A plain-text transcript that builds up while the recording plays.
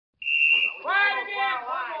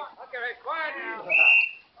quiet now.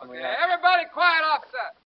 Okay, everybody quiet off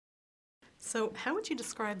set. So, how would you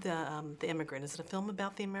describe the Immigrant? Is it a film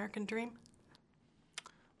about the American dream?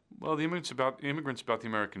 Well, the Immigrant's about the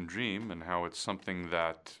American dream and how it's something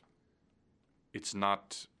that it's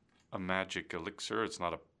not a magic elixir. It's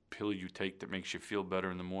not a pill you take that makes you feel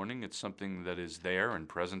better in the morning. It's something that is there and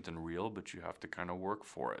present and real, but you have to kind of work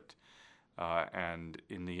for it. And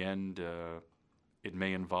in the end, it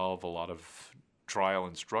may involve a lot of trial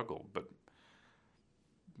and struggle, but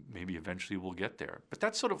maybe eventually we'll get there. But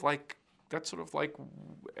that's sort of like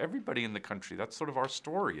everybody in the country. That's sort of our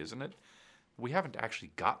story, isn't it? We haven't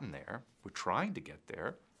actually gotten there. We're trying to get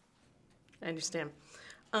there. I understand.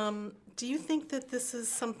 Do you think that this is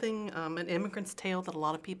something, an immigrant's tale that a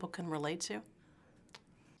lot of people can relate to?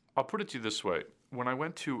 I'll put it to you this way. When I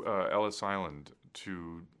went to Ellis Island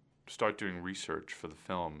to start doing research for the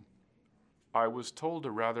film, I was told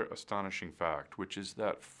a rather astonishing fact, which is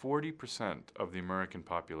that 40% of the American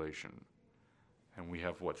population, and we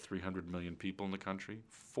have, 300 million people in the country?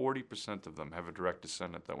 40% of them have a direct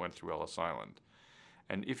descendant that went through Ellis Island.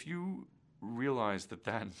 And if you realize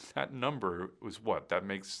that number was that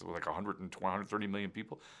makes like 130 million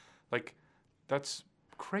people? Like, that's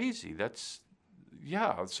crazy.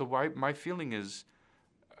 So my feeling is,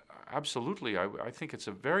 absolutely, I think it's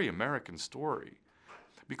a very American story.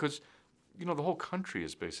 Because, the whole country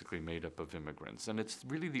is basically made up of immigrants, and it's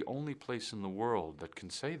really the only place in the world that can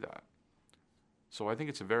say that. So I think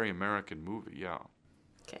it's a very American movie, yeah.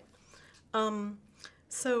 Okay.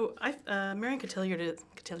 So Marion Cotillard,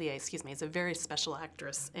 is a very special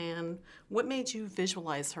actress. And what made you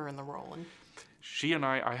visualize her in the role? She and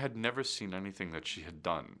I had never seen anything that she had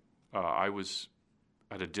done. I was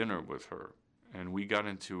at a dinner with her, and we got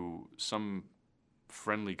into some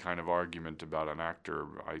friendly kind of argument about an actor.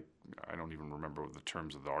 I don't even remember what the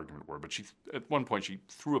terms of the argument were, but at one point she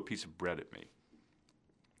threw a piece of bread at me.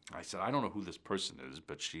 I said, I don't know who this person is,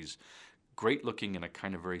 but she's great looking in a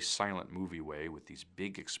kind of very silent movie way with these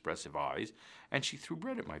big expressive eyes, and she threw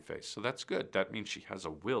bread at my face. So that's good. That means she has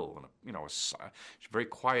a will, and she's a very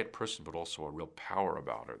quiet person, but also a real power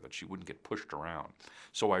about her, that she wouldn't get pushed around.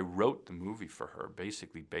 So I wrote the movie for her,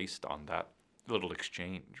 basically based on that little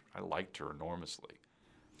exchange. I liked her enormously.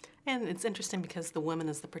 And it's interesting because the woman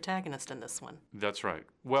is the protagonist in this one. That's right.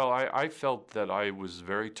 Well, I felt that I was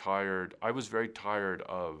very tired. I was very tired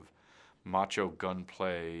of macho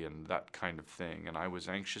gunplay and that kind of thing, and I was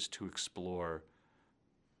anxious to explore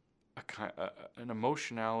an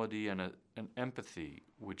emotionality and an empathy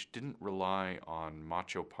which didn't rely on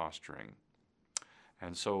macho posturing.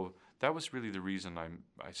 And so that was really the reason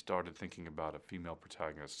I started thinking about a female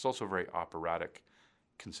protagonist. It's also a very operatic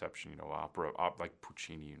conception, opera, like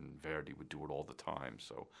Puccini and Verdi would do it all the time,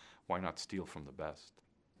 so why not steal from the best?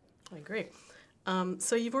 I agree.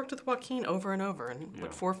 So you've worked with Joaquin over and over, in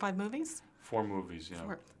 4 or 5 movies? 4 movies, yeah.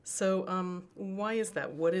 4. So why is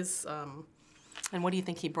that? And what do you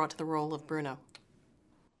think he brought to the role of Bruno?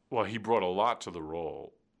 Well, he brought a lot to the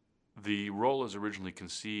role. The role as originally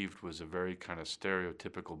conceived was a very kind of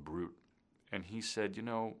stereotypical brute, and he said,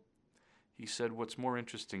 what's more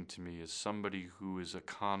interesting to me is somebody who is a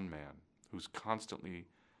con man, who's constantly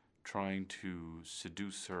trying to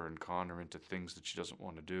seduce her and con her into things that she doesn't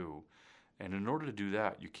want to do. And in order to do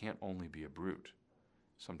that, you can't only be a brute.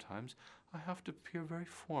 Sometimes I have to appear very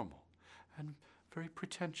formal and very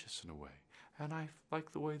pretentious in a way. And I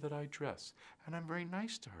like the way that I dress. And I'm very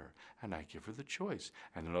nice to her. And I give her the choice.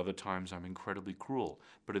 And at other times I'm incredibly cruel.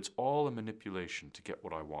 But it's all a manipulation to get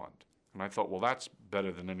what I want. And I thought, well, that's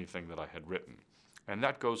better than anything that I had written. And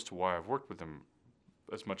that goes to why I've worked with him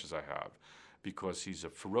as much as I have, because he's a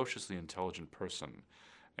ferociously intelligent person,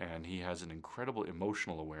 and he has an incredible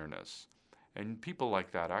emotional awareness. And people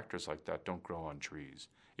like that, actors like that, don't grow on trees.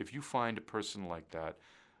 If you find a person like that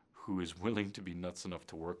who is willing to be nuts enough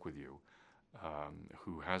to work with you,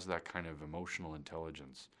 who has that kind of emotional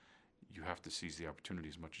intelligence, you have to seize the opportunity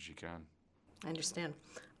as much as you can. I understand.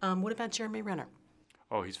 What about Jeremy Renner?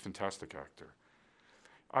 Oh, he's a fantastic actor.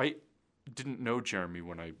 I didn't know Jeremy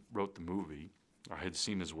when I wrote the movie. I had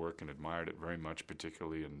seen his work and admired it very much,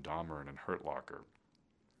 particularly in Dahmer and in Hurt Locker.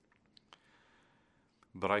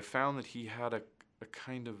 But I found that he had a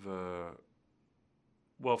kind of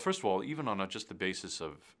well, first of all, even on just the basis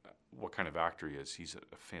of what kind of actor he is, he's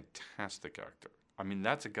a fantastic actor. I mean,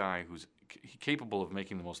 that's a guy who's capable of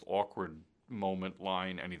making the most awkward moment,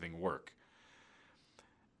 line, anything work.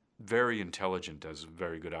 Very intelligent, as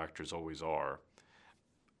very good actors always are,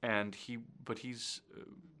 and he's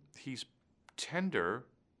tender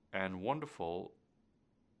and wonderful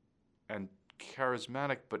and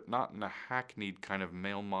charismatic, but not in a hackneyed kind of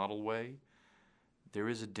male model way. there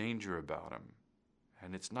is a danger about him.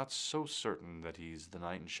 And it's not so certain that he's the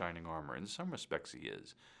knight in shining armor. In some respects, he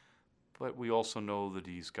is. But we also know that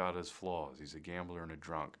he's got his flaws. He's a gambler and a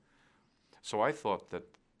drunk. So I thought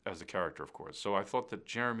that, as a character, of course, so I thought that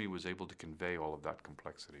Jeremy was able to convey all of that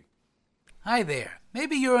complexity. Hi there.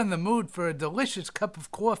 Maybe you're in the mood for a delicious cup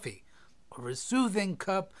of coffee or a soothing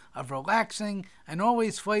cup of relaxing and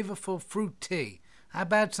always flavorful fruit tea. How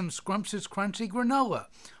about some scrumptious crunchy granola?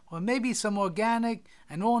 Or maybe some organic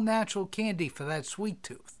and all-natural candy for that sweet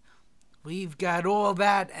tooth. We've got all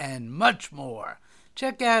that and much more.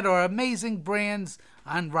 Check out our amazing brands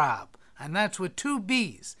on Robb, and that's with 2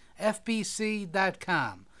 B's,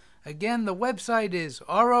 FBC.com. Again, the website is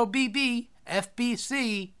ROBBFBC.com.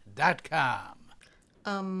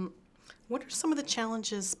 What are some of the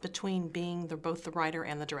challenges between being both the writer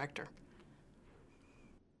and the director?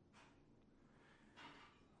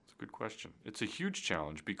 Good question. It's a huge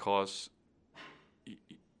challenge because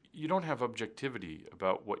you don't have objectivity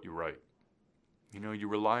about what you write. You know, you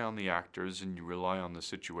rely on the actors and you rely on the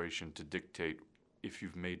situation to dictate if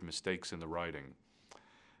you've made mistakes in the writing.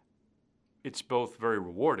 It's both very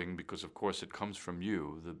rewarding because, of course, it comes from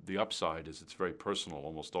you. The upside is it's very personal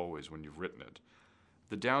almost always when you've written it.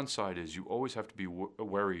 The downside is you always have to be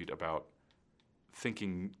worried about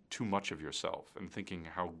thinking too much of yourself and thinking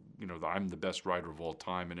how, I'm the best writer of all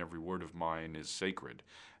time and every word of mine is sacred.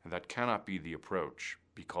 And that cannot be the approach,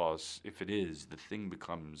 because if it is, the thing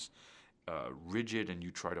becomes rigid and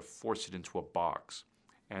you try to force it into a box.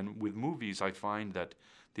 And with movies, I find that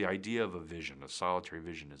the idea of a vision, a solitary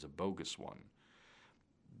vision, is a bogus one.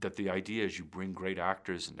 That the idea is you bring great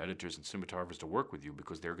actors and editors and cinematographers to work with you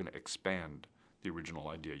because they're going to expand the original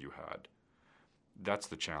idea you had. That's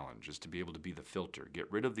the challenge, is to be able to be the filter.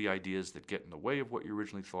 Get rid of the ideas that get in the way of what you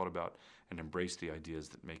originally thought about and embrace the ideas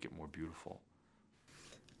that make it more beautiful.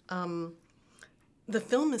 The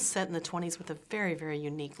film is set in the 20s with a very, very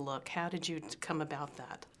unique look. How did you come about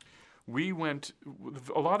that?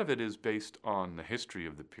 A lot of it is based on the history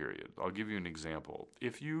of the period. I'll give you an example.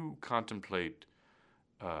 If you contemplate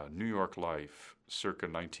New York life circa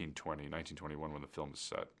 1920, 1921 when the film is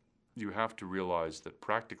set, you have to realize that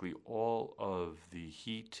practically all of the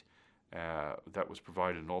heat that was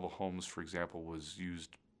provided in all the homes, for example, was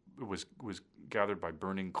gathered by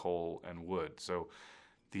burning coal and wood. So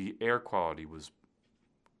the air quality was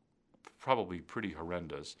probably pretty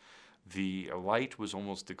horrendous. The light was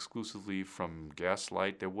almost exclusively from gas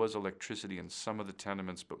light. There was electricity in some of the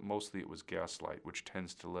tenements, but mostly it was gas light, which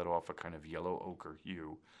tends to let off a kind of yellow ochre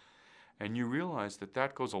hue. And you realize that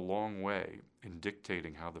that goes a long way in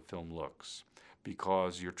dictating how the film looks,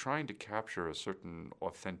 because you're trying to capture a certain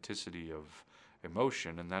authenticity of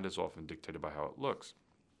emotion, and that is often dictated by how it looks.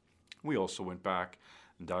 We also went back,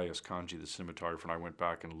 and Darius Kanji, the cinematographer, and I went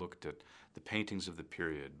back and looked at the paintings of the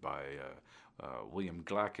period by William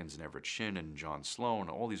Glackens and Everett Shin and John Sloan,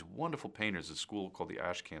 all these wonderful painters, a school called the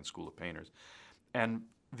Ashcan School of Painters. And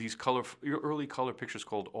these early color pictures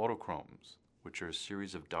called autochromes, which are a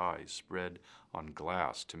series of dyes spread on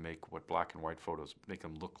glass to make what black and white photos make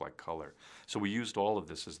them look like color. So we used all of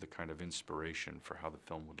this as the kind of inspiration for how the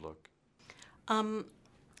film would look.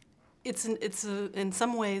 It's in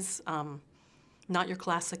some ways not your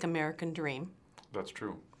classic American dream. That's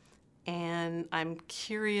true. And I'm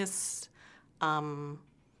curious,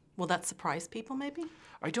 will that surprise people maybe?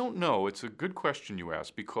 I don't know. It's a good question you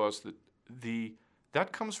ask, because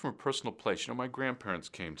that comes from a personal place. My grandparents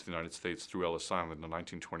came to the United States through Ellis Island in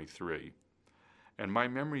 1923, and my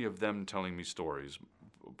memory of them telling me stories,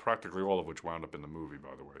 practically all of which wound up in the movie,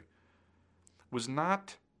 by the way, was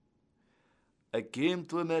not, I came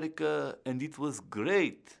to America and it was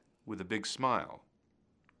great, with a big smile.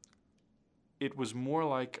 It was more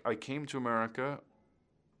like I came to America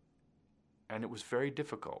and it was very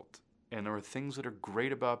difficult. And there are things that are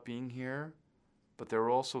great about being here, but there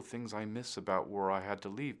are also things I miss about where I had to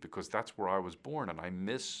leave, because that's where I was born, and I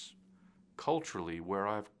miss culturally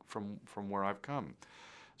from where I've come.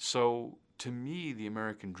 So to me, the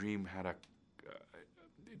American dream had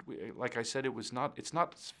like I said, it's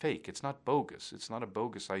not fake, it's not bogus, it's not a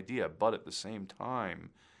bogus idea, but at the same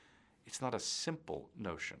time, it's not a simple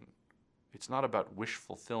notion. It's not about wish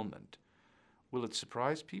fulfillment. Will it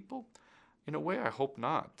surprise people? In a way, I hope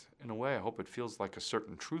not. In a way, I hope it feels like a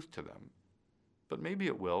certain truth to them. But maybe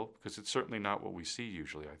it will, because it's certainly not what we see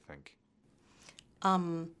usually, I think.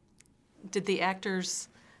 Did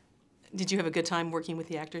you have a good time working with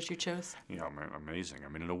the actors you chose? Yeah, amazing. I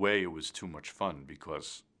mean, in a way, it was too much fun,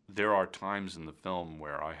 because there are times in the film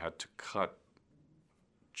where I had to cut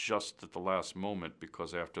just at the last moment,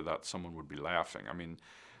 because after that someone would be laughing. I mean,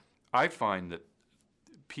 I find that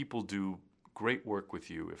people do great work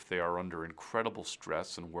with you if they are under incredible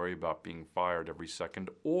stress and worry about being fired every second,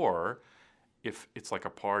 or if it's like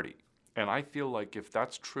a party. And I feel like if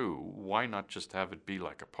that's true, why not just have it be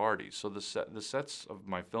like a party? So the sets of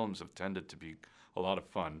my films have tended to be a lot of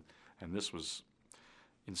fun, and this was,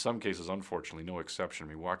 in some cases, unfortunately, no exception. I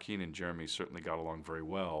mean, Joaquin and Jeremy certainly got along very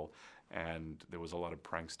well, and there was a lot of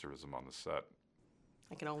pranksterism on the set.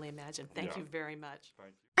 I can only imagine. Thank you very much.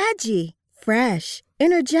 Thank you. Edgy, fresh,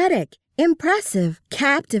 energetic, impressive,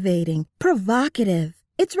 captivating, provocative.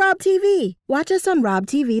 It's Rob TV. Watch us on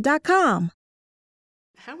robtv.com.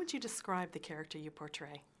 How would you describe the character you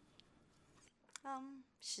portray?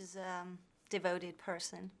 She's a devoted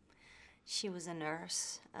person. She was a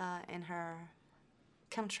nurse in her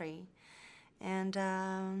country, and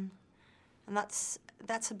that's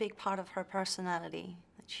a big part of her personality.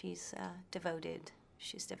 That she's devoted.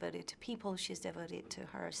 She's devoted to people. She's devoted to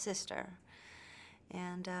her sister,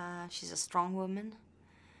 and she's a strong woman.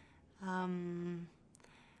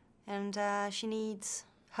 And she needs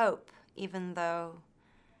hope, even though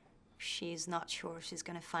she's not sure she's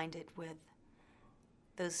going to find it with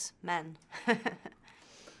those men.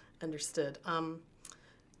 Understood.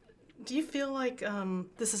 Do you feel like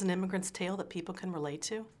this is an immigrant's tale that people can relate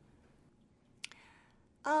to?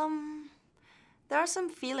 There are some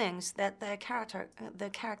feelings that the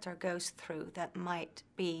character goes through that might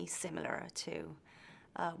be similar to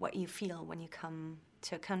what you feel when you come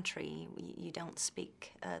to a country. You don't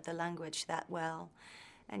speak the language that well,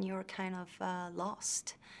 and you're kind of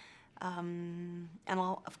lost. And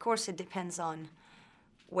of course, it depends on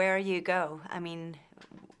where you go. I mean,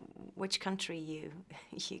 which country you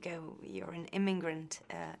go. You're an immigrant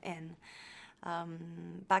in.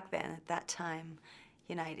 Back then, at that time,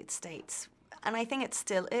 United States, and I think it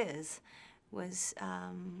still was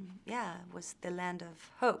the land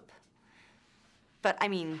of hope. But I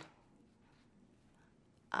mean,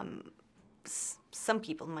 some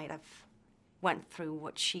people might have went through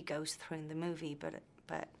what she goes through in the movie, but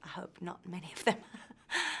I hope not many of them.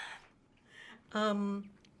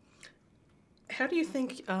 How do you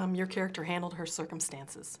think your character handled her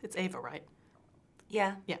circumstances? It's Ava, right?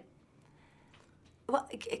 Yeah. Yeah. Well,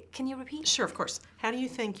 can you repeat? Sure, of course. How do you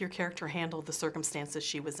think your character handled the circumstances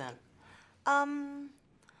she was in?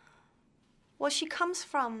 Well, she comes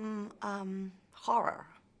from horror.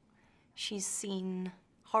 She's seen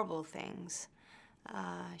horrible things.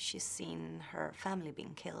 She's seen her family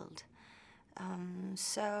being killed.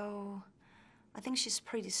 So I think she's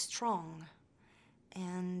pretty strong.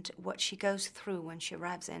 And what she goes through when she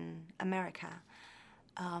arrives in America,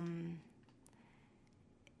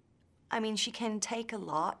 I mean, she can take a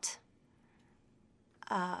lot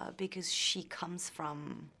because she comes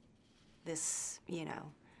from this,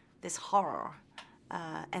 this horror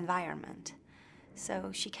environment.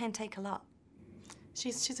 So she can take a lot.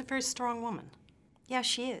 She's a very strong woman. Yeah,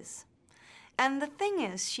 she is. And the thing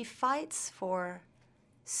is, she fights for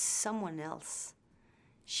someone else.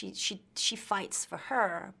 She fights for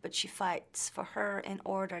her, but she fights for her in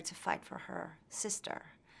order to fight for her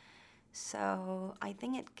sister. So I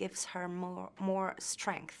think it gives her more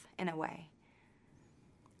strength in a way.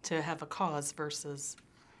 To have a cause versus...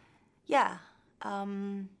 Yeah. I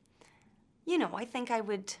think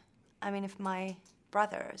if my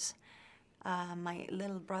brothers, my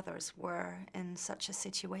little brothers were in such a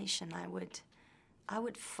situation, I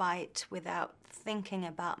would fight without thinking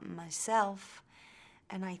about myself,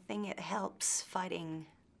 and I think it helps fighting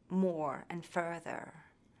more and further.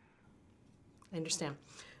 I understand.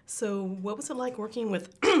 So what was it like working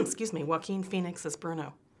with, Joaquin Phoenix as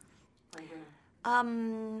Bruno?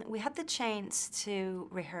 We had the chance to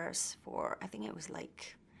rehearse for, I think it was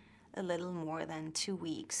like a little more than 2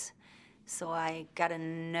 weeks. So I got to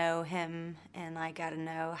know him, and I got to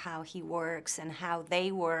know how he works and how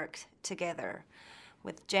they work together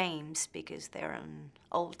with James, because they're an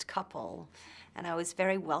old couple, and I was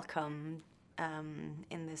very welcome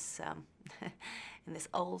in this in this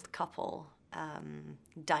old couple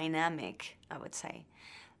dynamic, I would say.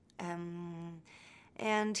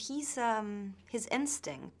 And his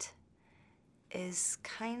instinct is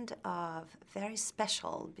kind of very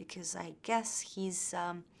special, because I guess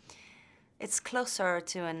it's closer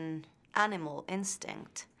to an animal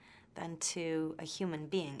instinct than to a human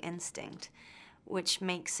being instinct, which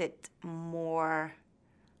makes it more,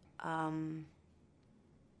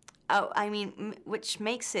 which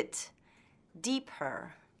makes it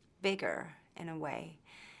deeper, bigger in a way.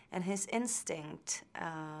 And his instinct,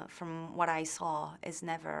 from what I saw, is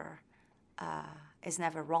never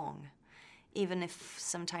wrong, even if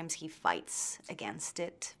sometimes he fights against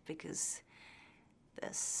it, because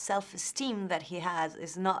the self-esteem that he has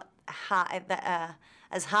is not high,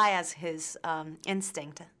 as high as his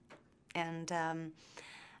instinct, and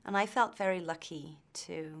I felt very lucky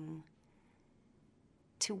to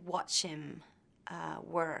watch him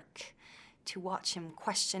work, to watch him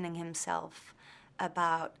questioning himself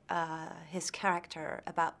about his character,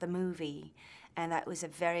 about the movie, and that was a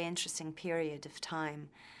very interesting period of time.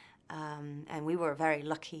 And we were very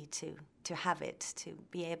lucky to have it, to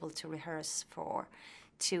be able to rehearse for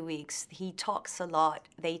 2 weeks. He talks a lot.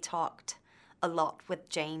 They talked a lot with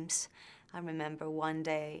James. I remember one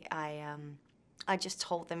day I just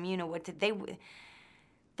told them, you know, what did they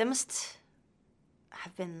must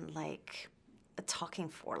have been like talking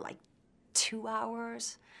for like 2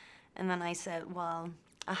 hours. And then I said, well,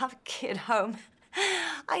 I have a kid home.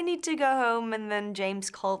 I need to go home. And then James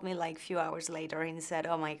called me like a few hours later and said,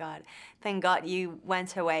 oh my God, thank God you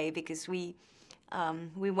went away, because we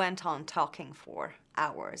went on talking for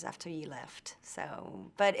hours after you left.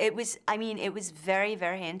 So, but it was, I mean, it was very,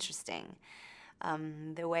 very interesting.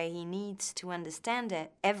 The way he needs to understand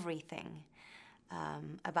everything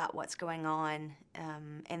about what's going on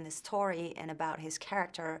in the story, and about his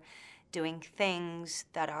character doing things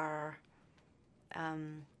that are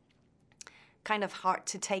kind of hard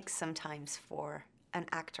to take sometimes for an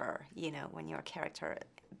actor, you know, when your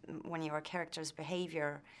character's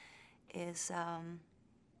behavior is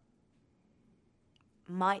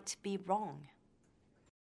might be wrong.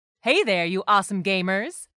 Hey there, you awesome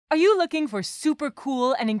gamers! Are you looking for super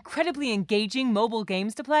cool and incredibly engaging mobile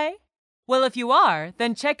games to play? Well, if you are,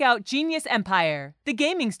 then check out Genius Empire, the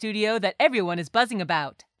gaming studio that everyone is buzzing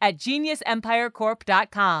about, at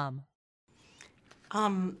geniusempirecorp.com.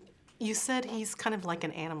 You said he's kind of like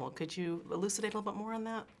an animal. Could you elucidate a little bit more on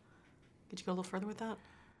that? Could you go a little further with that?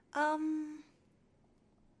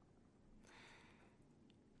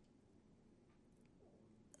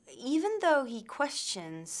 Even though he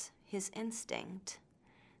questions his instinct,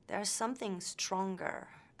 there's something stronger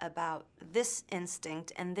about this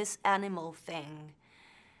instinct and this animal thing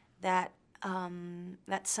that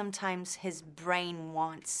that sometimes his brain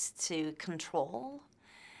wants to control.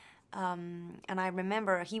 And I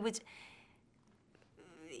remember he would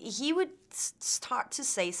start to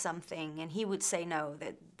say something, and he would say, no,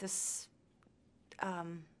 that this,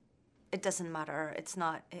 it doesn't matter, it's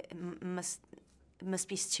not, it must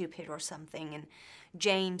be stupid or something. And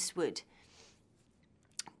James would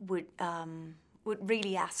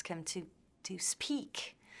really ask him to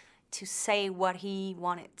speak, to say what he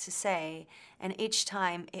wanted to say, and each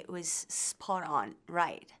time it was spot on,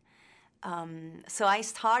 right. So I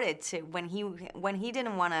started to, when he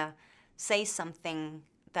didn't want to say something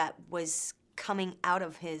that was coming out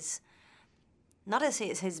of his, not as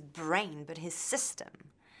his brain, but his system,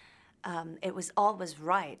 it was always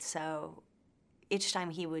right. So each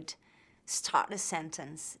time he would start a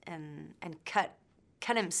sentence and cut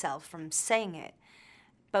himself from saying it,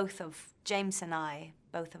 both of James and I,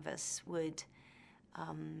 both of us would,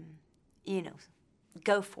 you know,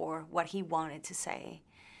 go for what he wanted to say.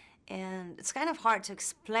 And it's kind of hard to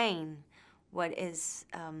explain what is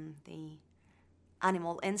the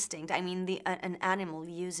animal instinct. I mean, an animal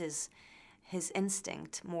uses his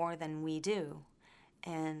instinct more than we do.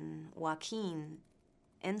 And Joaquin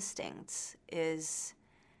instincts is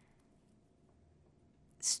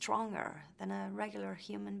stronger than a regular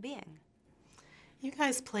human being. You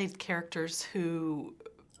guys played characters who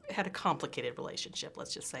had a complicated relationship,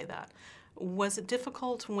 let's just say that. Was it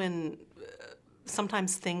difficult when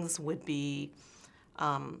sometimes things would be,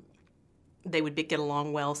 they would get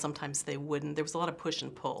along well, sometimes they wouldn't? There was a lot of push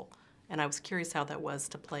and pull, and I was curious how that was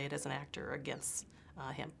to play it as an actor against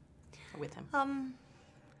him, or with him.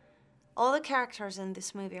 All the characters in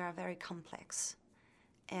this movie are very complex,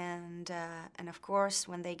 and of course,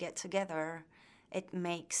 when they get together, it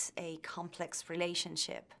makes a complex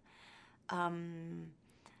relationship. I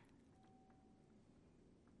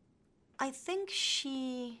think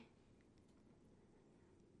she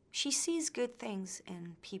sees good things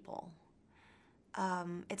in people.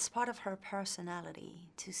 It's part of her personality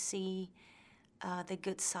to see the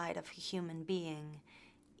good side of a human being,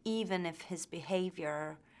 even if his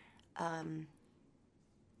behavior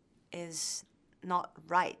is not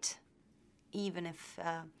right, even if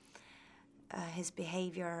his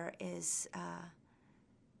behavior is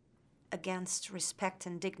against respect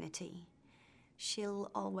and dignity.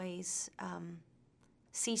 She'll always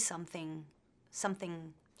see something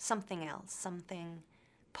else, something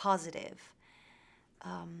positive.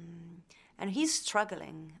 And he's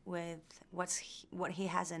struggling with what he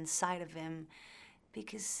has inside of him,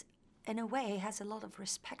 because in a way he has a lot of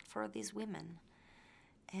respect for these women.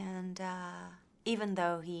 And even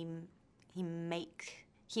though he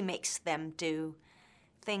makes them do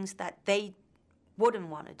things that they wouldn't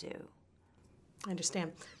want to do. I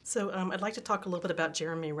understand. So I'd like to talk a little bit about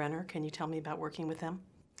Jeremy Renner. Can you tell me about working with him?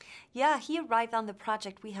 Yeah, he arrived on the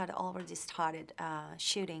project. We had already started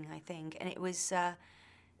shooting, I think, and it was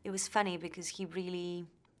funny because he really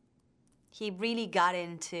got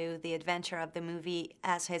into the adventure of the movie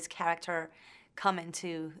as his character come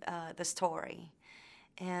into the story,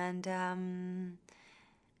 and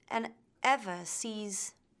Eva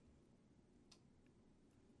sees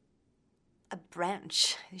a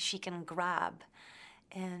branch she can grab,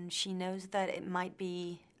 and she knows that it might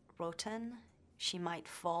be rotten. She might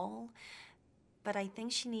fall, but I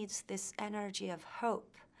think she needs this energy of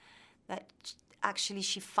hope that actually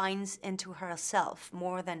she finds into herself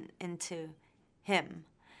more than into him.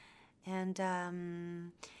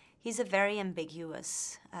 And he's a very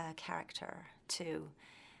ambiguous character, too.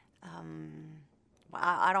 Well,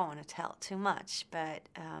 I don't want to tell too much, but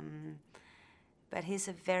he's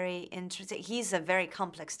a very interesting, he's a very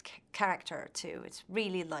complex character, too. It's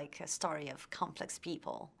really like a story of complex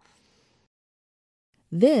people.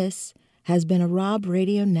 This has been a Rob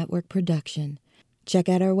Radio Network production. Check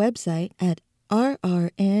out our website at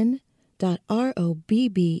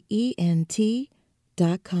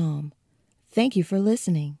rrn.robbent.com. Thank you for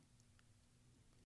listening.